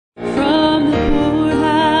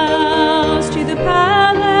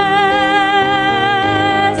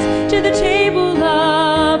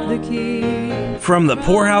From the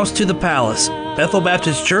poorhouse to the palace, Bethel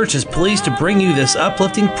Baptist Church is pleased to bring you this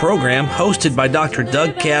uplifting program hosted by Dr.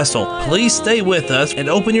 Doug Castle. Please stay with us and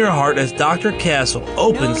open your heart as Dr. Castle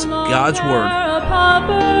opens God's Word.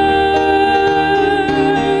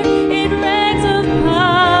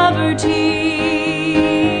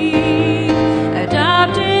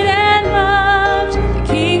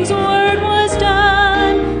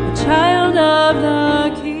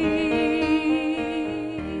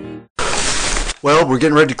 Well, we're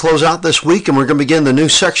getting ready to close out this week, and we're going to begin the new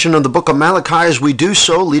section of the book of Malachi. As we do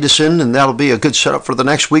so, lead us in, and that'll be a good setup for the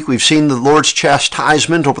next week. We've seen the Lord's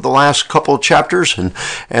chastisement over the last couple of chapters, and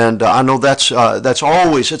I know it's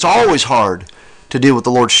always hard to deal with the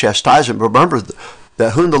Lord's chastisement. But remember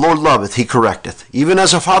that whom the Lord loveth, he correcteth. Even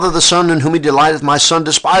as a father the son in whom he delighteth, my son,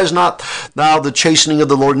 despise not thou the chastening of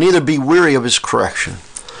the Lord, neither be weary of his correction.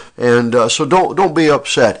 And so don't be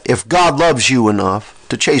upset if God loves you enough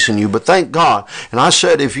to chasten you, but thank God. And I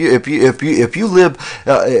said, if you're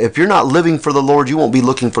not living for the Lord, you won't be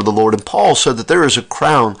looking for the Lord. And Paul said that there is a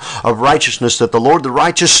crown of righteousness that the Lord, the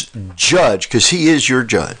righteous judge, because he is your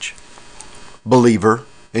judge, believer,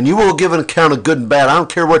 and you will give an account of good and bad. I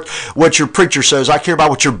don't care what your preacher says. I care about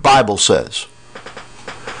what your Bible says.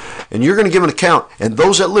 And you're going to give an account. And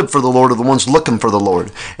those that live for the Lord are the ones looking for the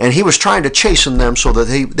Lord. And he was trying to chasten them so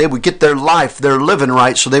that they would get their life, their living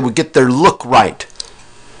right, so they would get their look right.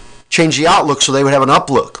 Change the outlook so they would have an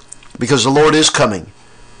uplook, because the Lord is coming.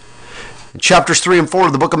 In chapters 3 and 4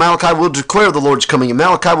 of the book of Malachi will declare the Lord's coming. And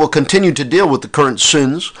Malachi will continue to deal with the current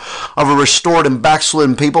sins of a restored and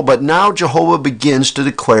backslidden people. But now Jehovah begins to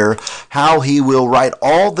declare how he will right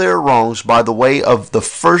all their wrongs by the way of the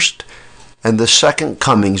first and the second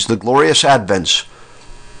comings, the glorious advents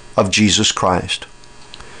of Jesus Christ.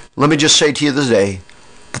 Let me just say to you today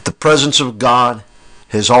that the presence of God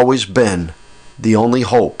has always been the only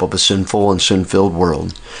hope of a sinful and sin-filled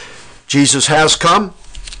world. Jesus has come,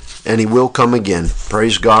 and he will come again.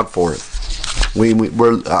 Praise God for it.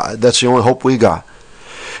 That's the only hope we got.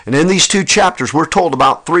 And in these two chapters, we're told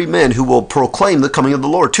about three men who will proclaim the coming of the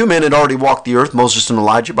Lord. Two men had already walked the earth, Moses and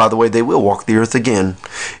Elijah. By the way, they will walk the earth again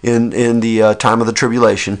in the time of the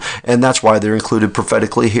tribulation. And that's why they're included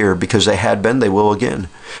prophetically here, because they had been, they will again.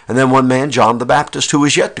 And then one man, John the Baptist, who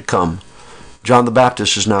is yet to come. John the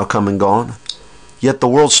Baptist is now come and gone. Yet the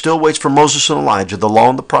world still waits for Moses and Elijah, the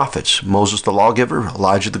law and the prophets. Moses the lawgiver,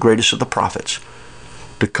 Elijah the greatest of the prophets,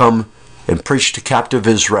 to come and preach to captive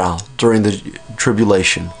Israel during the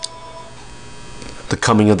tribulation, the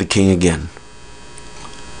coming of the King again.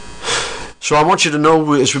 So I want you to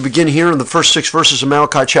know, as we begin here in the first 6 verses of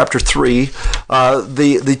Malachi chapter 3,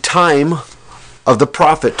 the time of the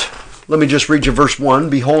prophet. Let me just read you verse 1.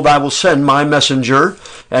 Behold, I will send my messenger,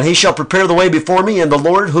 and he shall prepare the way before me, and the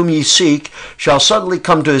Lord whom ye seek shall suddenly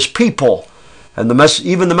come to his people. And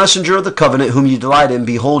even the messenger of the covenant whom ye delight in,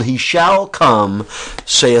 behold, he shall come,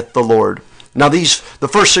 saith the Lord. Now the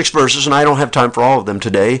first 6 verses, and I don't have time for all of them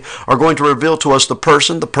today, are going to reveal to us the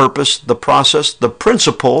person, the purpose, the process, the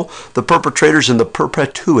principle, the perpetrators, and the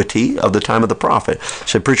perpetuity of the time of the prophet.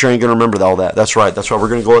 Say, preacher, I ain't going to remember all that. That's right. That's why we're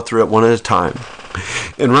going to go through it one at a time.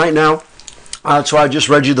 And right now, so I just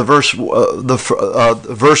read you the verse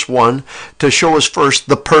 1 to show us first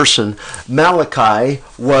the person. Malachi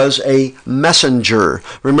was a messenger.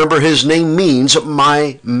 Remember, his name means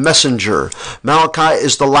my messenger. Malachi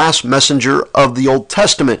is the last messenger of the Old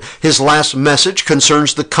Testament. His last message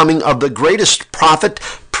concerns the coming of the greatest prophet,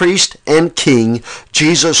 priest, and king,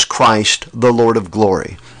 Jesus Christ, the Lord of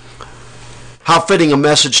glory. How fitting a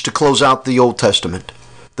message to close out the Old Testament.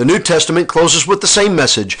 The New Testament closes with the same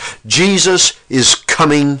message. Jesus is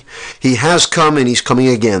coming. He has come, and he's coming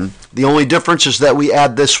again. The only difference is that we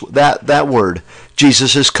add that word.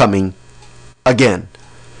 Jesus is coming again.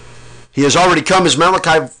 He has already come, as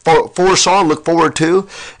Malachi foresaw and looked forward to.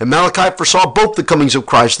 And Malachi foresaw both the comings of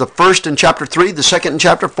Christ, the first in chapter 3, the second in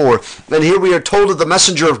chapter 4. And here we are told of the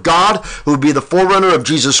messenger of God, who would be the forerunner of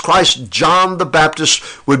Jesus Christ. John the Baptist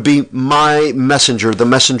would be my messenger, the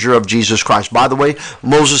messenger of Jesus Christ. By the way,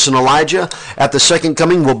 Moses and Elijah at the second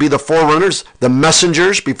coming will be the forerunners, the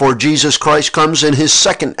messengers, before Jesus Christ comes in his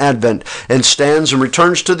second advent and stands and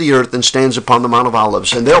returns to the earth and stands upon the Mount of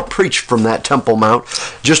Olives. And they'll preach from that Temple Mount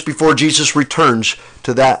just before Jesus returns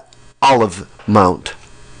to that Olive Mount.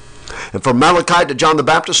 And from Malachi to John the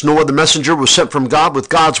Baptist, no other messenger was sent from God with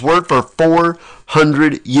God's word for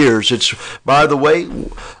 400 years. It's, by the way,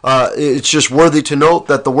 it's just worthy to note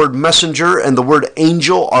that the word messenger and the word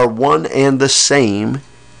angel are one and the same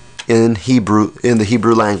in the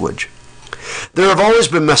Hebrew language. There have always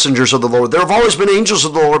been messengers of the Lord. There have always been angels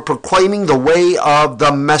of the Lord proclaiming the way of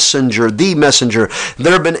the messenger, the messenger.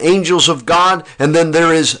 There have been angels of God, and then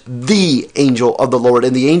there is the angel of the Lord.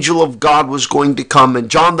 And the angel of God was going to come. And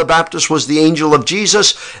John the Baptist was the angel of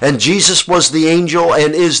Jesus, and Jesus was the angel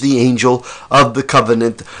and is the angel of the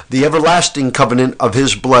covenant, the everlasting covenant of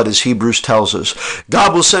his blood, as Hebrews tells us.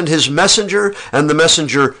 God will send his messenger, and the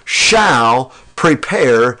messenger shall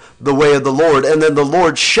prepare the way of the Lord, and then the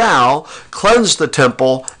Lord shall cleanse the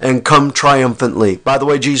temple and come triumphantly. By the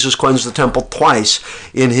way, Jesus cleansed the temple twice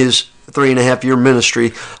in his 3.5-year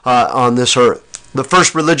ministry on this earth. The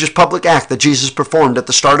first religious public act that Jesus performed at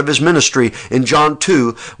the start of his ministry in John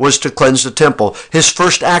 2 was to cleanse the temple. His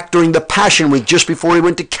first act during the Passion Week, just before he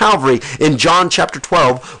went to Calvary, in John chapter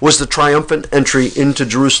 12, was the triumphant entry into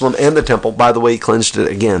Jerusalem and the temple. By the way, he cleansed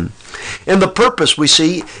it again. And the purpose we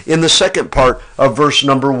see in the second part of verse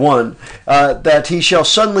number 1, that he shall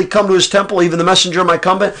suddenly come to his temple, even the messenger of my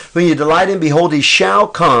covenant, whom you delight in, behold, he shall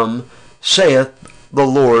come, saith the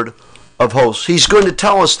Lord of hosts. He's going to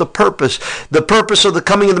tell us the purpose. The purpose of the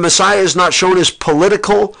coming of the Messiah is not shown as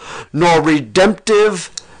political nor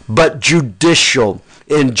redemptive, but judicial.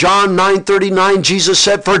 In John 9:39, Jesus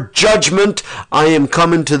said, "For judgment I am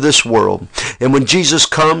come into this world." And when Jesus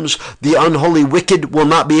comes, the unholy wicked will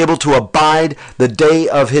not be able to abide the day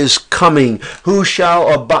of his coming. Who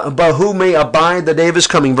may abide the day of his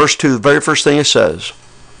coming? Verse 2, the very first thing it says.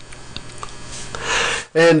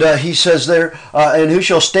 And he says there, and who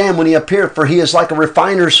shall stand when he appeareth? For he is like a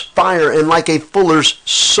refiner's fire and like a fuller's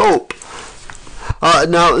soap.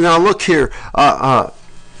 Now look here. At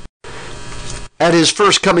his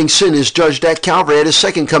first coming, sin is judged at Calvary. At his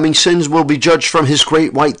second coming, sins will be judged from his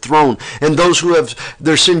great white throne. And those who have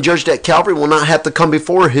their sin judged at Calvary will not have to come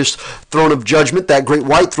before his throne of judgment, that great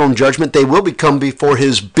white throne judgment. They will come before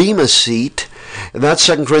his bema seat. And that's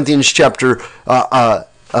 2 Corinthians chapter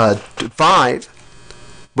 5.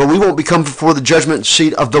 But we won't become before the judgment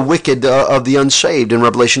seat of the wicked, of the unsaved, in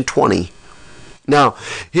Revelation 20. Now,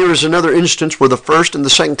 here is another instance where the first and the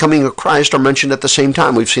second coming of Christ are mentioned at the same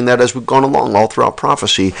time. We've seen that as we've gone along all throughout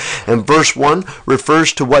prophecy. And verse 1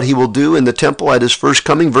 refers to what he will do in the temple at his first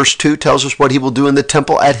coming. Verse 2 tells us what he will do in the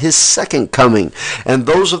temple at his second coming. And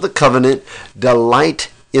those of the covenant delight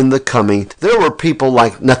in the coming. There were people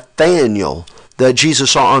like Nathanael, that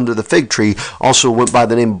Jesus saw under the fig tree, also went by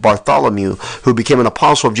the name of Bartholomew, who became an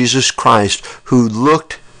apostle of Jesus Christ, who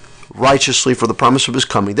looked righteously for the promise of his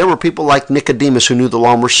coming. There were people like Nicodemus who knew the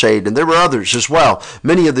law and were saved, and there were others as well,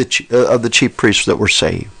 many of the chief priests that were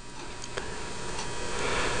saved.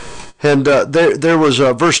 And there was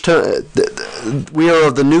verse 10, we are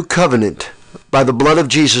of the new covenant by the blood of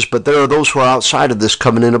Jesus, but there are those who are outside of this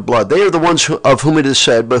covenant of blood. They are the ones of whom it is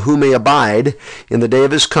said, but who may abide in the day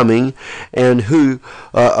of his coming, and who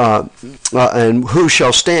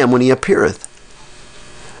shall stand when he appeareth.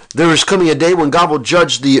 There is coming a day when God will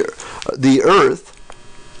judge the earth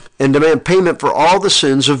and demand payment for all the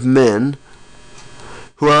sins of men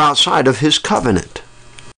who are outside of his covenant.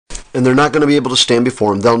 And they're not going to be able to stand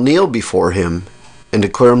before him. They'll kneel before him and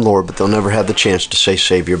declare him Lord, but they'll never have the chance to say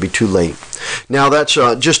Savior. It'll be too late. Now that's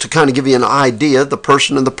just to kind of give you an idea, the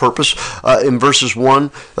person and the purpose in verses 1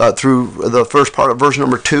 through the first part of verse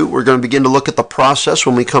number 2. We're going to begin to look at the process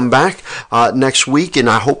when we come back next week, and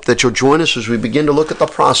I hope that you'll join us as we begin to look at the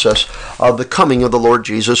process of the coming of the Lord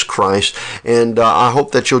Jesus Christ. And I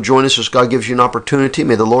hope that you'll join us as God gives you an opportunity.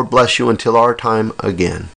 May the Lord bless you until our time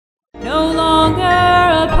again. No longer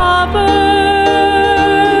a pauper.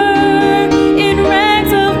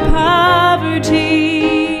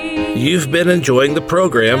 You've been enjoying the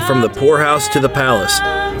program From the Poorhouse to the Palace.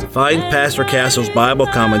 Find Pastor Castle's Bible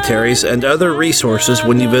commentaries and other resources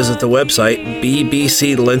when you visit the website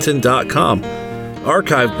bbclinton.com.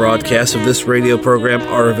 Archive broadcasts of this radio program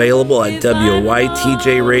are available at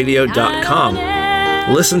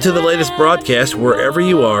WYTJradio.com. Listen to the latest broadcast wherever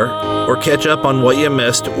you are, or catch up on what you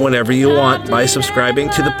missed whenever you want by subscribing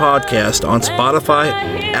to the podcast on Spotify,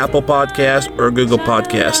 Apple Podcasts, or Google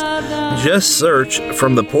Podcasts. Just search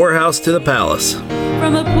From the Poorhouse to the Palace.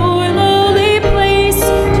 From a poor